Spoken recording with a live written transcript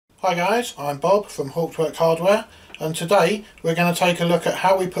Hi guys, I'm Bob from Hauptwerk Hardware, and today we're going to take a look at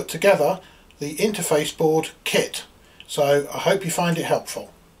how we put together the interface board kit. So I hope you find it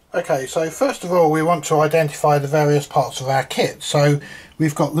helpful. Okay, so first of all we want to identify the various parts of our kit. So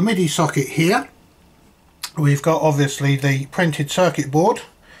we've got the MIDI socket here, we've got obviously the printed circuit board,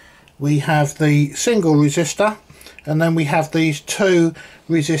 we have the single resistor, and then we have these two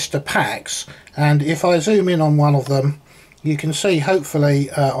resistor packs. And if I zoom in on one of them, you can see hopefully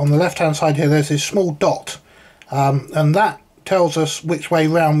on the left hand side here there's this small dot, and that tells us which way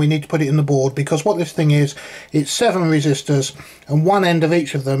round we need to put it in the board, because what this thing is, it's 7 resistors and one end of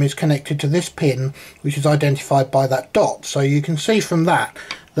each of them is connected to this pin, which is identified by that dot. So you can see from that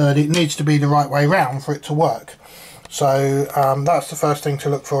that it needs to be the right way round for it to work. So that's the first thing to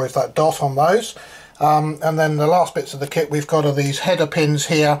look for, is that dot on those. And then the last bits of the kit we've got are these header pins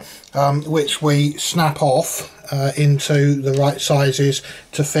here, which we snap off into the right sizes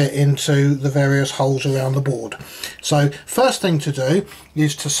to fit into the various holes around the board. So first thing to do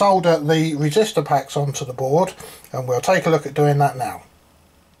is to solder the resistor packs onto the board, and we'll take a look at doing that now.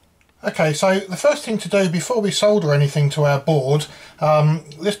 Okay, so the first thing to do before we solder anything to our board,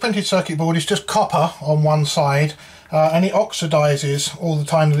 this printed circuit board is just copper on one side, and it oxidizes all the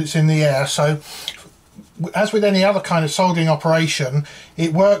time that it's in the air. So as with any other kind of soldering operation,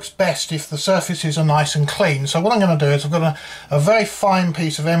 it works best if the surfaces are nice and clean. So what I'm going to do is, I've got a very fine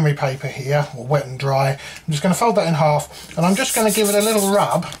piece of emery paper here, or wet and dry. I'm just going to fold that in half, and I'm just going to give it a little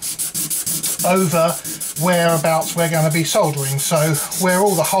rub over whereabouts we're going to be soldering, so where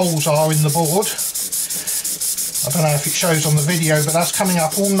all the holes are in the board. I don't know if it shows on the video, but that's coming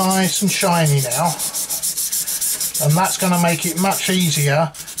up all nice and shiny now, and that's going to make it much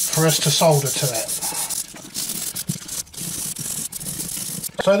easier for us to solder to it.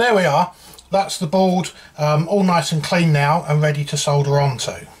 So there we are, that's the board all nice and clean now and ready to solder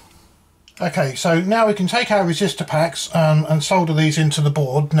onto. Okay, so now we can take our resistor packs and solder these into the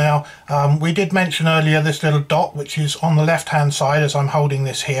board. Now we did mention earlier this little dot which is on the left hand side as I'm holding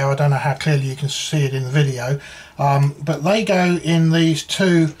this here. I don't know how clearly you can see it in the video, but they go in these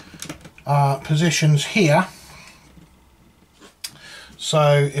two positions here.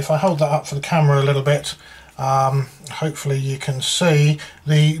 So if I hold that up for the camera a little bit, hopefully you can see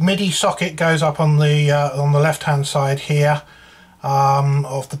the MIDI socket goes up on the left hand side here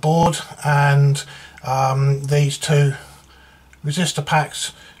of the board, and these two resistor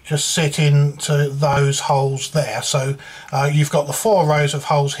packs just sit into those holes there. So you've got the 4 rows of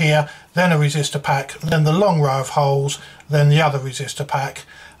holes here, then a resistor pack, then the long row of holes, then the other resistor pack.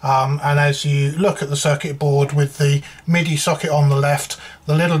 And as you look at the circuit board with the MIDI socket on the left,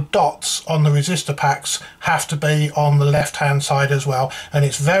 the little dots on the resistor packs have to be on the left hand side as well, and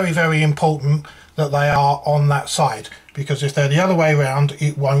it's very, very important that they are on that side, because if they're the other way around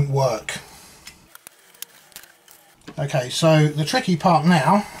it won't work. Okay, so the tricky part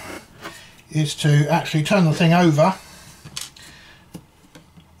now is to actually turn the thing over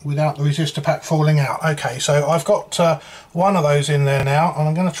without the resistor pack falling out. Okay, so I've got one of those in there now, and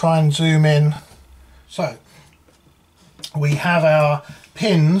I'm going to try and zoom in. So we have our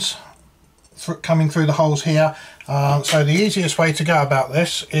pins coming through the holes here. So the easiest way to go about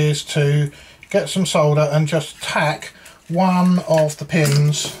this is to get some solder and just tack one of the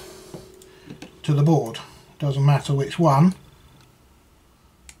pins to the board. Doesn't matter which one.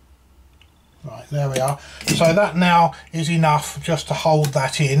 Right, there we are. So that now is enough just to hold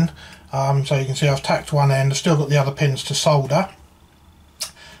that in. So you can see I've tacked one end, I've still got the other pins to solder,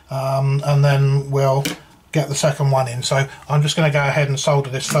 and then we'll get the second one in. So I'm just going to go ahead and solder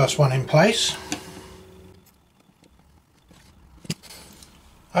this first one in place.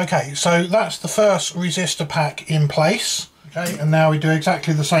 Okay, so that's the first resistor pack in place. Okay, and now we do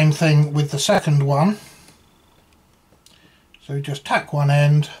exactly the same thing with the second one. So we just tack one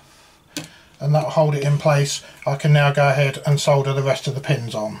end, and that'll hold it in place. I can now go ahead and solder the rest of the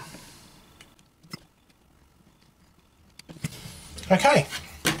pins on. Okay,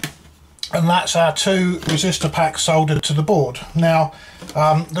 and that's our 2 resistor packs soldered to the board. Now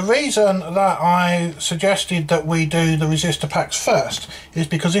the reason that I suggested that we do the resistor packs first is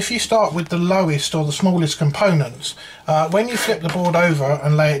because if you start with the lowest or the smallest components, when you flip the board over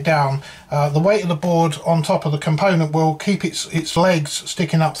and lay it down, the weight of the board on top of the component will keep its legs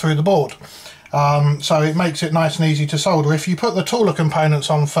sticking up through the board. So it makes it nice and easy to solder. If you put the taller components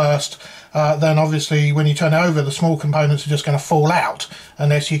on first, then obviously when you turn it over, the small components are just going to fall out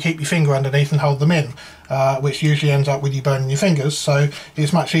unless you keep your finger underneath and hold them in, which usually ends up with you burning your fingers. So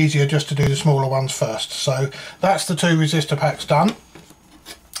it's much easier just to do the smaller ones first. So that's the 2 resistor packs done.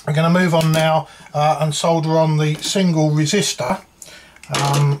 I'm going to move on now and solder on the single resistor.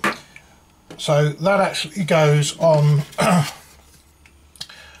 So that actually goes on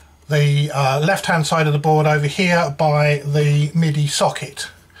the left hand side of the board over here by the MIDI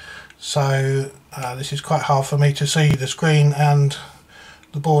socket. So this is quite hard for me to see the screen and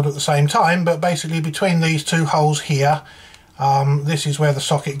the board at the same time, but basically between these two holes here, this is where the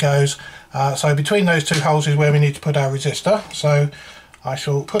socket goes. So between those two holes is where we need to put our resistor. So I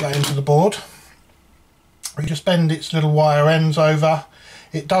shall put that into the board. We just bend its little wire ends over.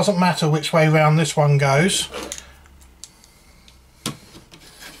 It doesn't matter which way round this one goes.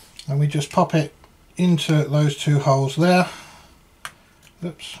 And we just pop it into those two holes there.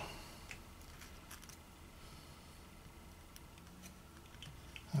 Oops.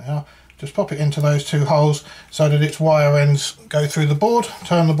 There we are. Just pop it into those two holes so that its wire ends go through the board,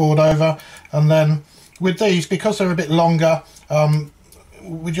 turn the board over, and then with these, because they're a bit longer,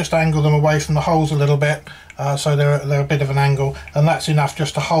 we just angle them away from the holes a little bit, so they're a bit of an angle, and that's enough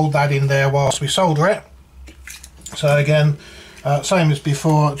just to hold that in there whilst we solder it. So again, same as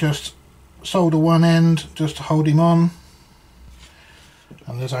before, just solder one end just to hold him on,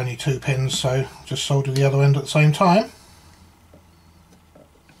 and there's only 2 pins, so just solder the other end at the same time.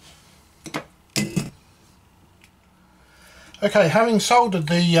 Okay, having soldered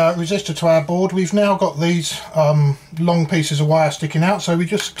the resistor to our board, we've now got these long pieces of wire sticking out, so we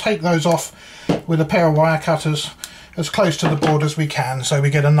just take those off with a pair of wire cutters as close to the board as we can, so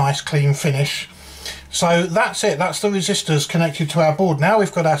we get a nice clean finish. So that's it, that's the resistors connected to our board. Now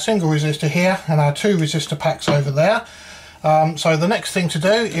we've got our single resistor here and our 2 resistor packs over there. So the next thing to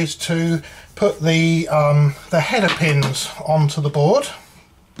do is to put the header pins onto the board.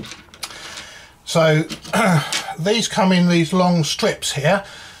 So these come in these long strips here,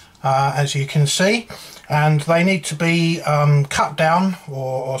 as you can see, and they need to be cut down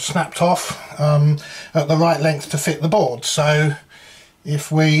or snapped off at the right length to fit the board. So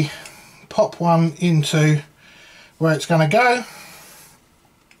if we pop one into where it's going to go,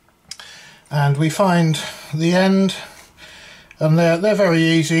 and we find the end, and they're very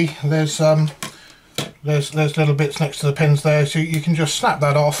easy. There's little bits next to the pins there, so you can just snap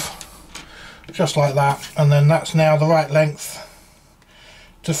that off just like that, and then that's now the right length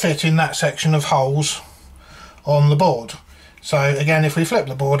to fit in that section of holes on the board. So again, if we flip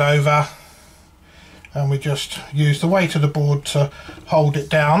the board over and we just use the weight of the board to hold it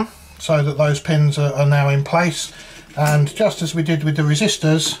down so that those pins are now in place, and just as we did with the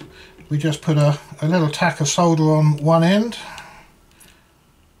resistors, we just put a little tack of solder on one end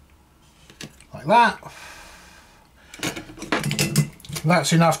like that.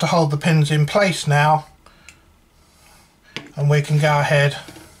 That's enough to hold the pins in place now, and we can go ahead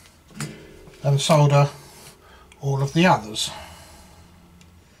and solder all of the others.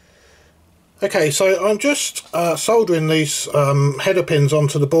 Okay, so I'm just soldering these header pins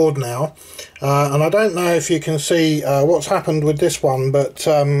onto the board now, and I don't know if you can see what's happened with this one, but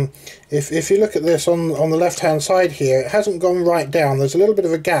if you look at this on the left hand side here, it hasn't gone right down. There's a little bit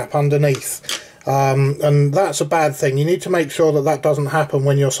of a gap underneath. And that's a bad thing. You need to make sure that that doesn't happen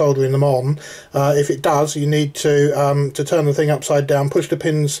when you're soldering them on. If it does, you need to turn the thing upside down, push the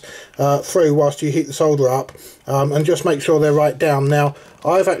pins through whilst you heat the solder up, and just make sure they're right down. Now,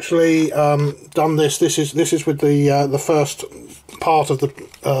 I've actually done this. This is with the first part of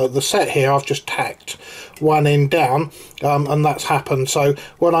the set here. I've just tacked one end down, and that's happened. So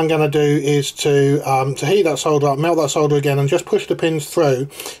what I'm going to do is to heat that solder up, melt that solder again, and just push the pins through,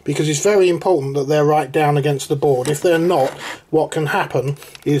 because it's very important that they're right down against the board. If they're not, what can happen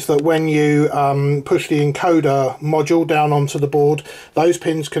is that when you push the encoder module down onto the board, those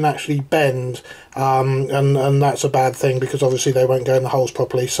pins can actually bend, and that's a bad thing, because obviously they won't go in the holes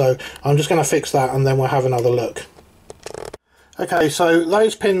properly. So I'm just going to fix that, and then we'll have another look. Okay, so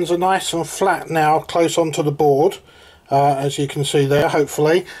those pins are nice and flat now, close onto the board, as you can see there,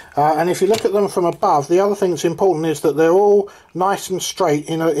 hopefully. And if you look at them from above, the other thing that's important is that they're all nice and straight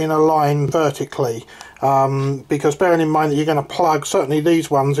in a line vertically. Because bearing in mind that you're going to plug, certainly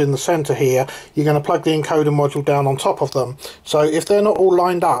these ones in the centre here, you're going to plug the encoder module down on top of them. So if they're not all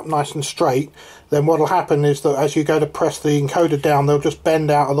lined up nice and straight, then what will happen is that as you go to press the encoder down, they'll just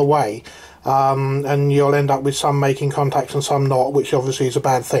bend out of the way. And you'll end up with some making contacts and some not, which obviously is a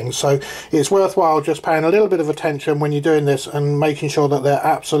bad thing. So it's worthwhile just paying a little bit of attention when you're doing this and making sure that they're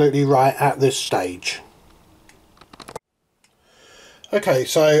absolutely right at this stage. Okay,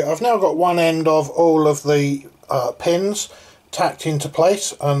 so I've now got one end of all of the pins tacked into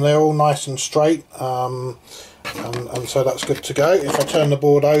place, and they're all nice and straight, and so that's good to go. If I turn the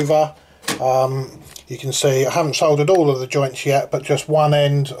board over, You can see I haven't soldered all of the joints yet, but just one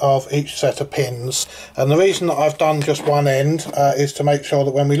end of each set of pins. And the reason that I've done just one end is to make sure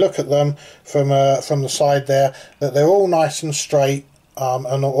that when we look at them from the side there, that they're all nice and straight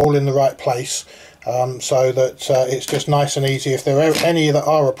and all in the right place. So that it's just nice and easy. If there are any that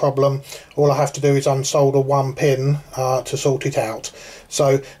are a problem, all I have to do is unsolder one pin to sort it out.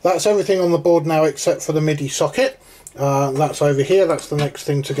 So that's everything on the board now except for the MIDI socket. That's over here, that's the next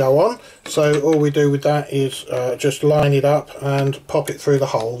thing to go on. So all we do with that is just line it up and pop it through the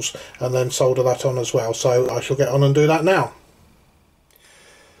holes and then solder that on as well. So I shall get on and do that now.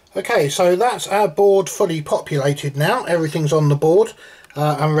 Okay, so that's our board fully populated now. Everything's on the board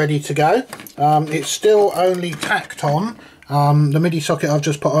and ready to go. It's still only tacked on. The MIDI socket I've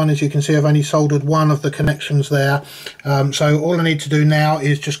just put on, as you can see, I've only soldered one of the connections there. So all I need to do now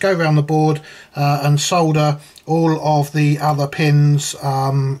is just go around the board and solder all of the other pins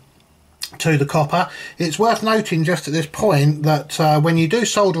to the copper. It's worth noting just at this point that when you do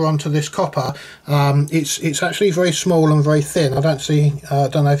solder onto this copper, it's actually very small and very thin. I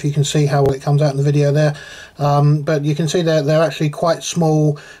don't know if you can see how it comes out in the video there, but you can see they're actually quite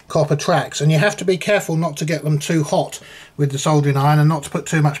small copper tracks, and you have to be careful not to get them too hot with the soldering iron and not to put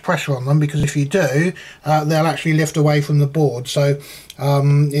too much pressure on them, because if you do, they'll actually lift away from the board. So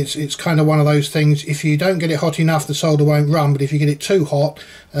it's kind of one of those things. If you don't get it hot enough, the solder won't run, but if you get it too hot,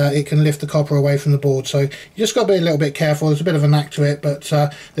 it can lift the copper away from the board. So you just got to be a little bit careful. There's a bit of a knack to it, but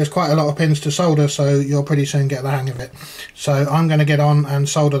there's quite a lot of pins to solder, so you'll pretty soon get the hang of it. So I'm going to get on and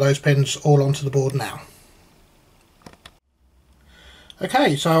solder those pins all onto the board now.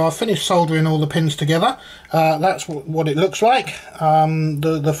 Okay, so I've finished soldering all the pins together. That's what it looks like,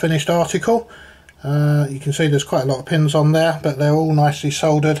 the finished article. You can see there's quite a lot of pins on there, but they're all nicely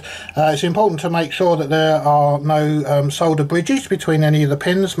soldered. It's important to make sure that there are no solder bridges between any of the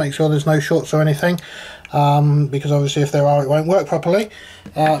pins. Make sure there's no shorts or anything, because obviously if there are, it won't work properly.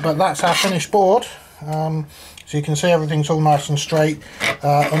 But that's our finished board. So you can see everything's all nice and straight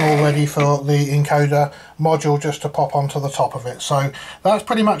and all ready for the encoder module just to pop onto the top of it. So that's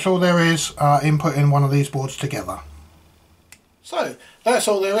pretty much all there is in putting one of these boards together. So that's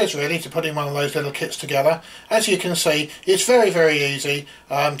all there is really to putting one of those little kits together. As you can see, it's very easy,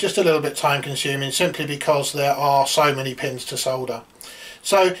 just a little bit time consuming, simply because there are so many pins to solder.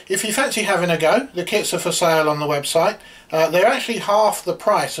 So if you fancy having a go, the kits are for sale on the website. They're actually half the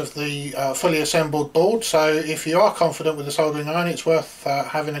price of the fully assembled board, so if you are confident with the soldering iron, it's worth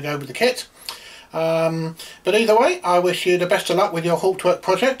having a go with the kit. But either way, I wish you the best of luck with your Hauptwerk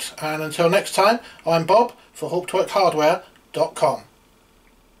project, and until next time, I'm Bob for HauptwerkHardware.com.